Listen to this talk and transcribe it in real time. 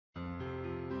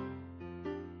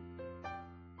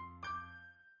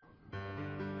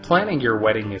Planning your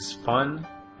wedding is fun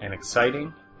and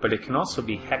exciting, but it can also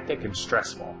be hectic and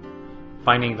stressful.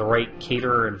 Finding the right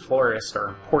caterer and florist are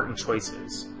important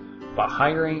choices, but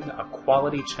hiring a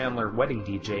quality Chandler wedding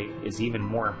DJ is even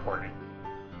more important.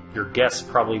 Your guests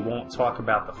probably won't talk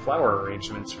about the flower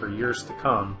arrangements for years to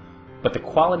come, but the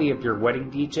quality of your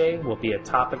wedding DJ will be a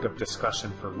topic of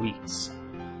discussion for weeks.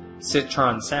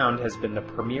 Citron Sound has been the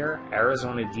premier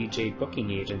Arizona DJ booking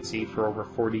agency for over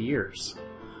 40 years.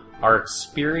 Our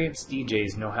experienced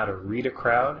DJs know how to read a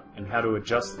crowd and how to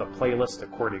adjust the playlist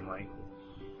accordingly.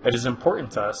 It is important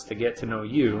to us to get to know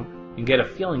you and get a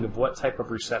feeling of what type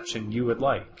of reception you would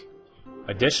like.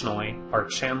 Additionally, our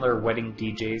Chandler wedding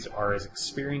DJs are as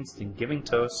experienced in giving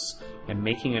toasts and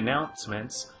making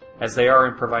announcements as they are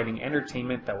in providing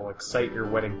entertainment that will excite your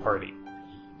wedding party.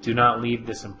 Do not leave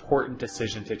this important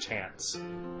decision to chance.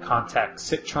 Contact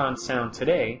Citron Sound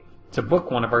today to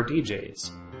book one of our DJs.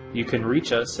 You can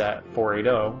reach us at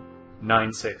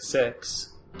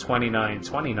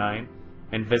 480-966-2929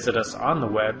 and visit us on the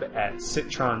web at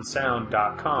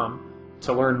citronsound.com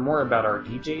to learn more about our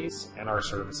DJs and our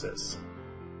services.